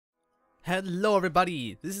Hello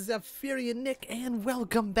everybody, this is ZephyrianNick and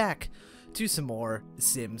welcome back to some more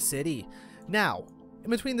SimCity. Now,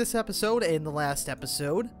 in between this episode and the last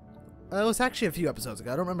episode, it was actually a few episodes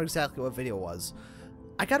ago, I don't remember exactly what video it was,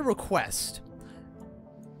 I got a request.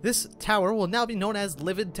 This tower will now be known as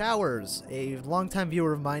Livid Towers. A longtime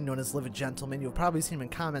viewer of mine known as Livid Gentleman, you'll probably see him in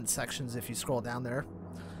comment sections if you scroll down there.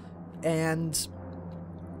 And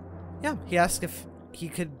yeah, he asked if he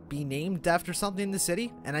could be named after something in the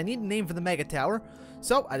city, and I need a name for the Mega Tower,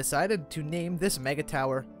 so I decided to name this Mega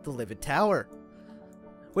Tower the Livid Tower.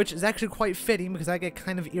 Which is actually quite fitting because I get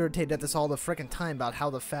kind of irritated at this all the frickin' time about how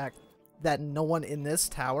the fact that no one in this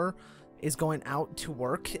tower is going out to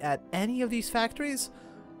work at any of these factories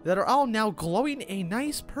that are all now glowing a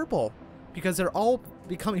nice purple because they're all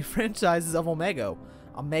becoming franchises of Omega,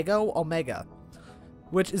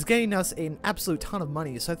 which is getting us an absolute ton of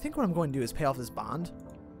money. So I think what I'm going to do is pay off this bond.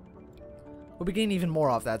 We'll be getting even more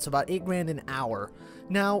off that, so about 8 grand an hour.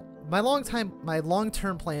 Now, my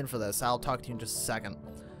long-term plan for this, I'll talk to you in just a second.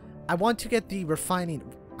 I want to get the refining.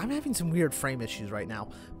 I'm having some weird frame issues right now,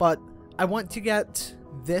 but I want to get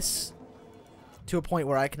this to a point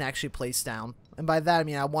where I can actually place down. And by that I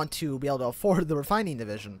mean I want to be able to afford the refining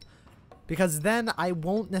division. Because then I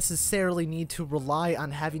won't necessarily need to rely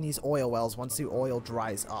on having these oil wells once the oil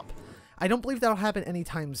dries up. I don't believe that'll happen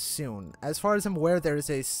anytime soon. As far as I'm aware, there's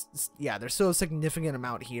still a significant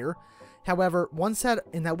amount here. However, once that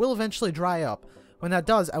will eventually dry up. When that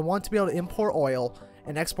does, I want to be able to import oil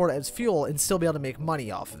and export it as fuel and still be able to make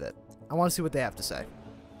money off of it. I want to see what they have to say.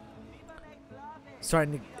 It's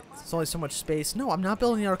only so much space. No, I'm not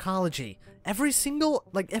building the arcology. Every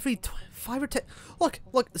 5 or 10. Look,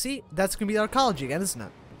 see? That's going to be the arcology again, isn't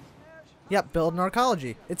it? Yep, build an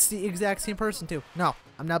arcology. It's the exact same person, too. No,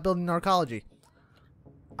 I'm not building an arcology.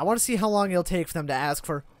 I want to see how long it'll take for them to ask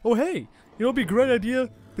for, oh, hey, you know, it'd be a great idea.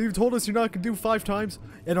 They've told us you're not going to do 5 times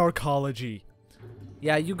an arcology.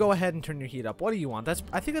 Yeah, you go ahead and turn your heat up. What do you want?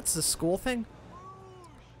 I think that's the school thing.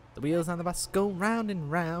 The wheels on the bus go round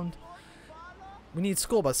and round. We need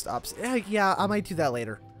school bus stops. Yeah, I might do that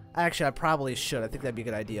later. Actually, I probably should. I think that'd be a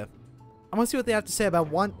good idea. I want to see what they have to say about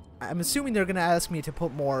one. I'm assuming they're going to ask me to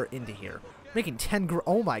put more into here. Making 10 grand.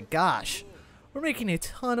 Oh my gosh. We're making a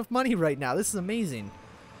ton of money right now. This is amazing.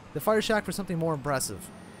 The fire shack for something more impressive.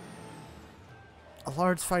 A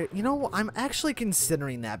large fire. You know, I'm actually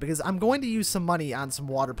considering that because I'm going to use some money on some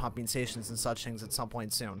water pumping stations and such things at some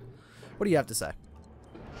point soon. What do you have to say?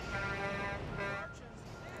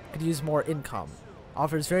 Could use more income.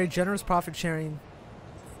 Offers very generous profit sharing.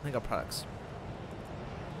 Mega products.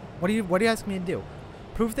 What are you asking me to do?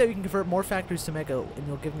 Prove that we can convert more factories to Mega, and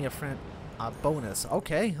you'll give me a bonus.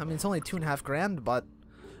 Okay, I mean it's only 2.5 grand, but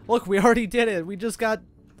look, we already did it. We just got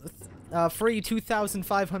free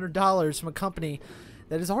 $2,500 from a company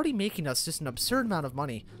that is already making us just an absurd amount of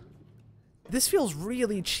money. This feels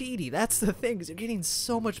really cheaty. That's the thing, because you're getting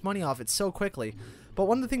so much money off it so quickly. But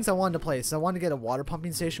one of the things I wanted to place is I wanted to get a water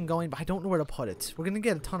pumping station going, but I don't know where to put it. We're going to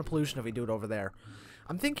get a ton of pollution if we do it over there.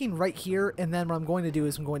 I'm thinking right here, and then what I'm going to do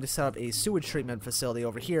is I'm going to set up a sewage treatment facility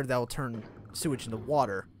over here that will turn sewage into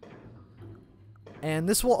water. And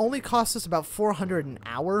this will only cost us about $400 an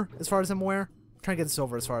hour, as far as I'm aware. I'm trying to get this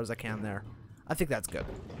over as far as I can there. I think that's good.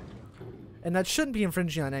 And that shouldn't be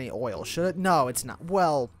infringing on any oil, should it? No, it's not.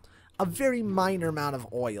 Well, a very minor amount of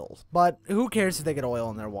oil. But who cares if they get oil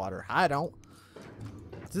in their water? I don't.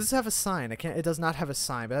 Does this have a sign? It does not have a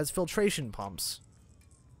sign, but it has filtration pumps.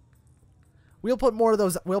 We'll put more of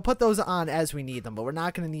those. We'll put those on as we need them, but we're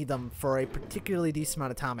not going to need them for a particularly decent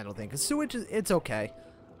amount of time, I don't think. Because sewage, it's okay.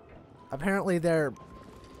 Apparently they're...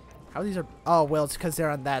 How these are... Oh, well, it's because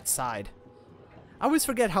they're on that side. I always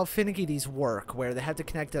forget how finicky these work, where they have to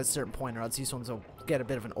connect at a certain point, or else these ones will get a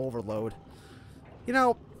bit of an overload. You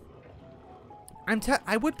know,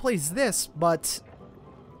 I would place this, but...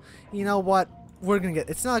 You know what? We're going to get...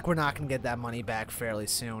 It's not like we're not going to get that money back fairly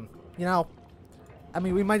soon. You know? I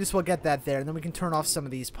mean, we might as well get that there, and then we can turn off some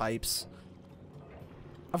of these pipes.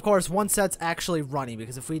 Of course, once that's actually running,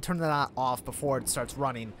 because if we turn that off before it starts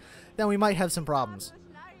running, then we might have some problems.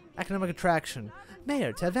 Economic attraction.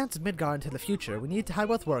 Mayor, to advance Midgar into the future, we need high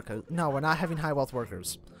wealth workers. No, we're not having high wealth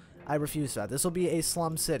workers. I refuse that. This will be a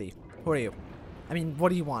slum city. Who are you? I mean, what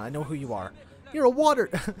do you want? I know who you are. You're a water...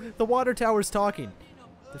 The water tower's talking.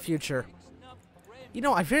 The future. You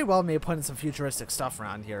know, I very well may have put in some futuristic stuff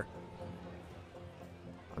around here.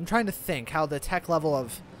 I'm trying to think how the tech level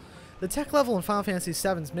in Final Fantasy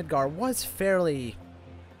VII's Midgar was fairly...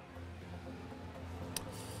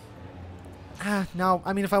 No,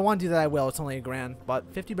 I mean, if I want to do that, I will. It's only $1 grand,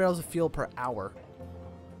 but 50 barrels of fuel per hour.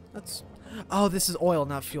 That's... Oh, this is oil,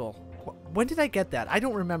 not fuel. when did I get that? I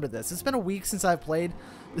don't remember this. It's been a week since I've played,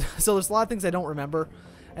 so there's a lot of things I don't remember.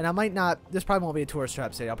 And I might not, this probably won't be a tourist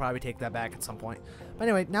trap city. I'll probably take that back at some point. But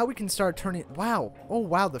anyway, now we can start turning, wow. Oh,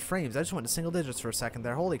 wow, the frames. I just went to single digits for a second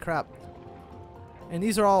there. Holy crap. And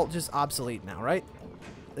these are all just obsolete now, right?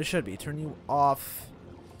 They should be. Turn you off.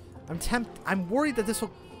 I'm worried that this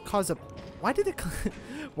will cause a, why did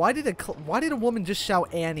a woman just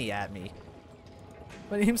shout Annie at me?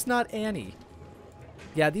 My name's not Annie.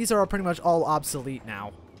 Yeah, these are pretty much all obsolete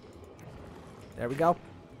now. There we go.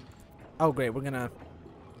 Oh, great. We're gonna...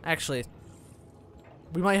 Actually,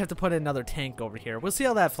 we might have to put in another tank over here. We'll see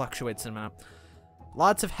how that fluctuates in a minute.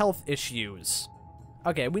 Lots of health issues.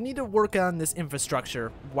 Okay, we need to work on this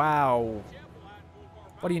infrastructure. Wow.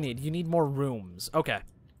 What do you need? You need more rooms. Okay.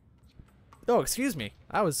 Oh, excuse me.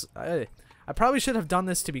 I probably should have done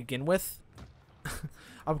this to begin with.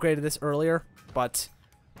 Upgraded this earlier, but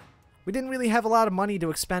we didn't really have a lot of money to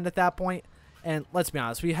expend at that point. And let's be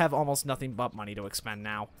honest, we have almost nothing but money to expend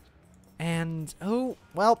now. And, oh,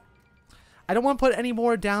 well, I don't want to put any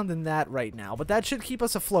more down than that right now, but that should keep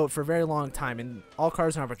us afloat for a very long time, and all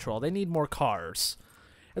cars are on patrol. They need more cars.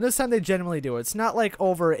 And this time they genuinely do. It's not like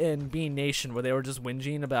over in Bean Nation where they were just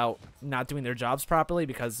whinging about not doing their jobs properly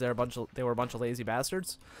because they were a bunch of lazy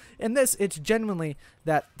bastards. In this, it's genuinely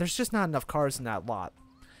that there's just not enough cars in that lot.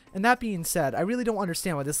 And that being said, I really don't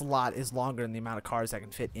understand why this lot is longer than the amount of cars that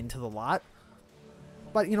can fit into the lot.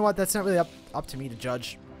 But you know what? That's not really up to me to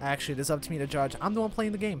judge. Actually, it is up to me to judge. I'm the one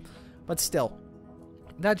playing the game. But still,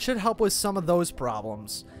 that should help with some of those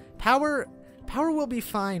problems. Power will be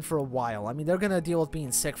fine for a while. I mean, they're going to deal with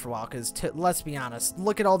being sick for a while because, let's be honest,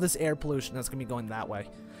 look at all this air pollution that's going to be going that way.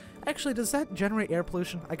 Actually, does that generate air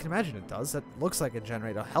pollution? I can imagine it does. That looks like it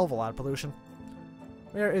generates a hell of a lot of pollution.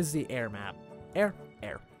 Where is the air map? Air.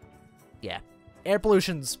 Yeah. Air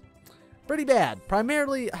pollution's pretty bad.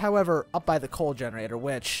 Primarily, however, up by the coal generator,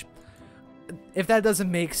 which... if that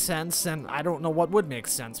doesn't make sense, then I don't know what would make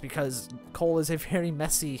sense, because coal is a very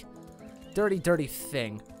messy, dirty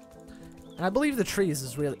thing. And I believe the trees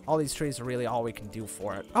is really, all these trees are really all we can do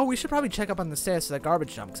for it. Oh, we should probably check up on the status of that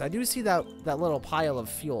garbage dump, because I do see that little pile of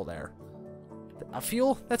fuel there. A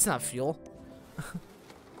fuel? That's not fuel.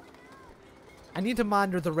 I need to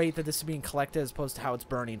monitor the rate that this is being collected as opposed to how it's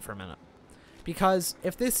burning for a minute. Because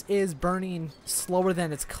if this is burning slower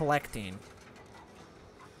than it's collecting...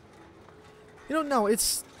 You don't know,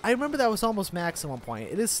 I remember that was almost max at one point.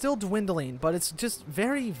 It is still dwindling, but it's just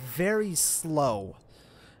very, very slow.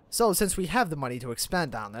 So, since we have the money to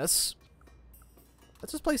expend on this,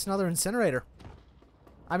 let's just place another incinerator.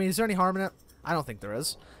 I mean, is there any harm in it? I don't think there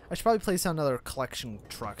is. I should probably place down another collection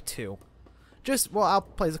truck, too. Well, I'll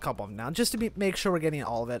place a couple of them down, just to make sure we're getting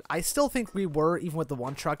all of it. I still think we were, even with the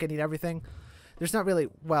one truck getting everything. There's not really,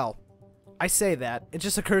 well, I say that. It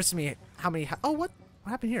just occurs to me how many, oh, what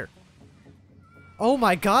happened here? Oh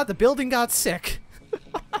my god, the building got sick.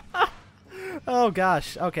 Oh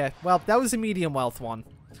gosh, okay. Well, that was a medium wealth one.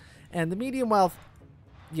 And the medium wealth,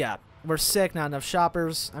 yeah, we're sick, not enough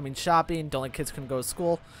shoppers. I mean, shopping, don't let kids can go to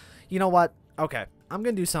school. You know what? Okay, I'm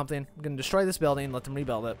going to do something. I'm going to destroy this building, let them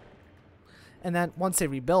rebuild it. And then, once they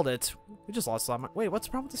rebuild it, we just lost a lot of money. Wait, what's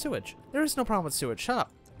the problem with the sewage? There is no problem with sewage. Shut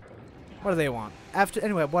up. What do they want?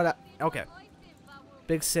 Anyway, okay.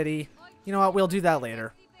 Big city. You know what? We'll do that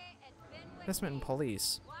later. Investment in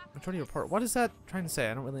police. Majority report. What is that trying to say?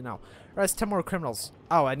 I don't really know. Arrest 10 more criminals.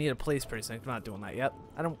 Oh, I need a police precinct. I'm not doing that yet.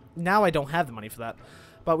 Now I don't have the money for that.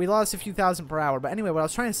 But we lost a few thousand per hour. But anyway, what I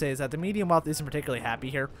was trying to say is that the medium wealth isn't particularly happy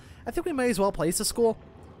here. I think we might as well place a school.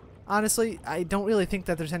 Honestly, I don't really think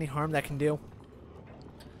that there's any harm that can do.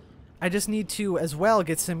 I just need to, as well,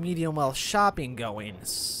 get some medium wealth shopping going.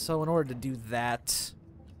 So in order to do that...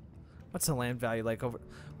 What's the land value like over...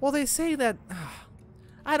 Well, they say that...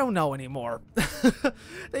 I don't know anymore.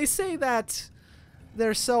 They say that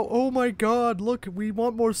they're so, oh my god, look, we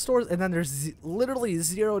want more stores. And then there's literally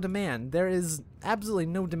zero demand. There is absolutely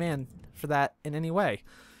no demand for that in any way.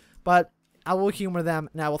 But I will humor them,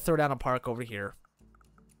 and I will throw down a park over here.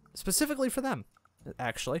 Specifically for them,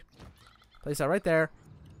 actually. Place that right there.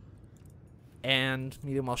 And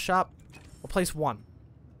medium well shop. We'll place one.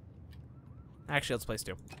 Actually, let's place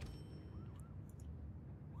two.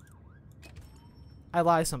 I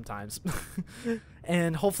lie sometimes.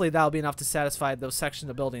 And hopefully that'll be enough to satisfy those sections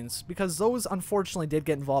of buildings, because those unfortunately did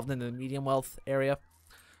get involved in the medium wealth area.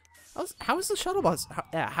 How is the shuttle bus?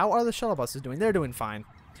 How are the shuttle buses doing? They're doing fine.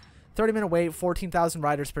 30-minute wait, 14,000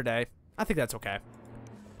 riders per day. I think that's okay.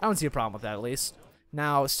 I don't see a problem with that, at least.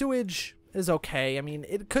 Now, sewage is okay. I mean,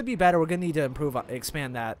 it could be better. We're going to need to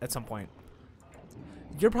expand that at some point.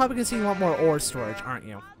 You're probably going to see you want more ore storage, aren't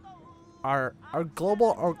you? our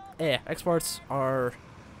global exports are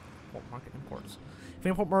market imports. If you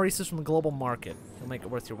import more resources from the global market, it'll make it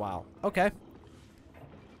worth your while. Okay.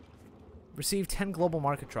 Receive 10 global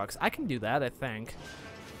market trucks. I can do that, I think.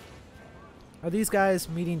 Are these guys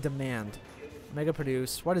meeting demand? Mega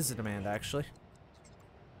produce. What is the demand, actually?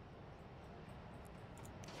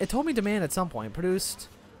 It told me demand at some point. Produced.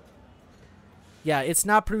 Yeah, it's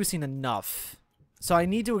not producing enough. So I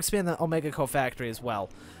need to expand the Omega Co-Factory as well.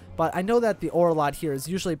 But I know that the ore lot here is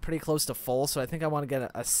usually pretty close to full, so I think I want to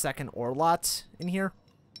get a second ore lot in here.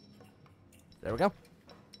 There we go.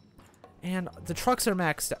 And the trucks are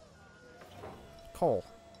maxed out. Coal.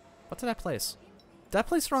 What did I place? Did I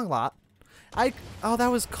place the wrong lot? Oh, that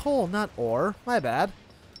was coal, not ore. My bad.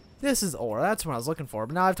 This is ore. That's what I was looking for.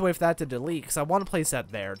 But now I have to wait for that to delete, because I want to place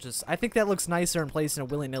that there. I think that looks nicer than placing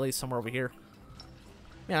it willy-nilly somewhere over here.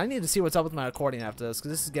 Yeah, I need to see what's up with my recording after this,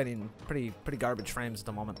 because this is getting pretty garbage frames at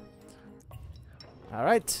the moment.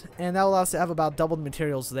 Alright, and that will allow us to have about double the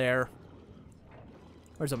materials there.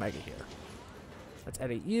 Where's Omega here? Let's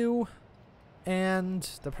edit you. And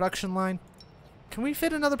the production line. Can we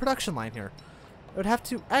fit another production line here? I would have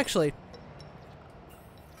to... Actually...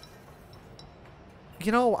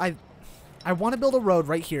 You know, I want to build a road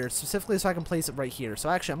right here, specifically so I can place it right here. So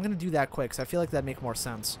actually, I'm going to do that quick, because I feel like that'd make more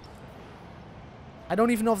sense. I don't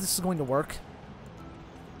even know if this is going to work.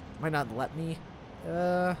 Might not let me.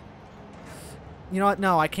 You know what?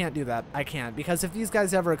 No, I can't do that. I can't, because if these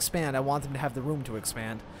guys ever expand, I want them to have the room to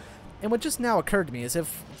expand. And what just now occurred to me is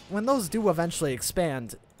when those do eventually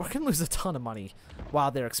expand, we're going to lose a ton of money while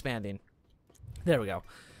they're expanding. There we go.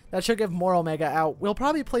 That should give more Omega out. We'll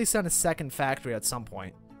probably place down a second factory at some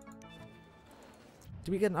point.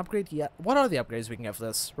 Do we get an upgrade yet? What are the upgrades we can get for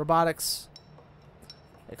this? Robotics.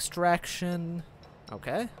 Extraction.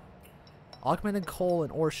 Okay. Augmented coal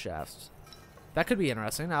and ore shafts. That could be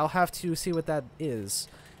interesting. I'll have to see what that is.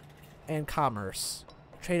 And commerce.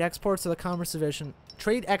 Trade exports to the commerce division.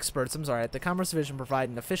 Trade experts, at the commerce division provide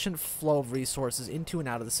an efficient flow of resources into and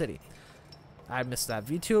out of the city. I missed that.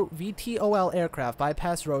 VTOL aircraft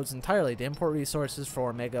bypass roads entirely to import resources for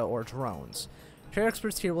Omega or drones. Trade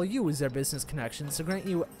experts here will use their business connections to grant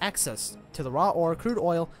you access to the raw ore, crude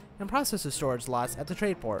oil, and processor storage lots at the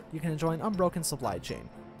trade port. You can enjoy an unbroken supply chain.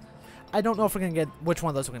 I don't know if we're going to get which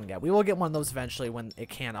one of those we're going to get. We will get one of those eventually when it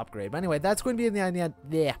can upgrade. But anyway, that's going to be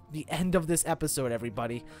the end of this episode,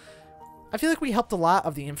 everybody. I feel like we helped a lot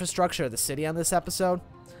of the infrastructure of the city on this episode,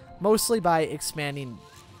 mostly by expanding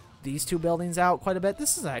these two buildings out quite a bit.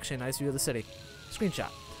 This is actually a nice view of the city.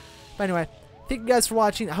 Screenshot. But anyway, thank you guys for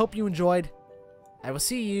watching. I hope you enjoyed. I will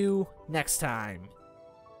see you next time.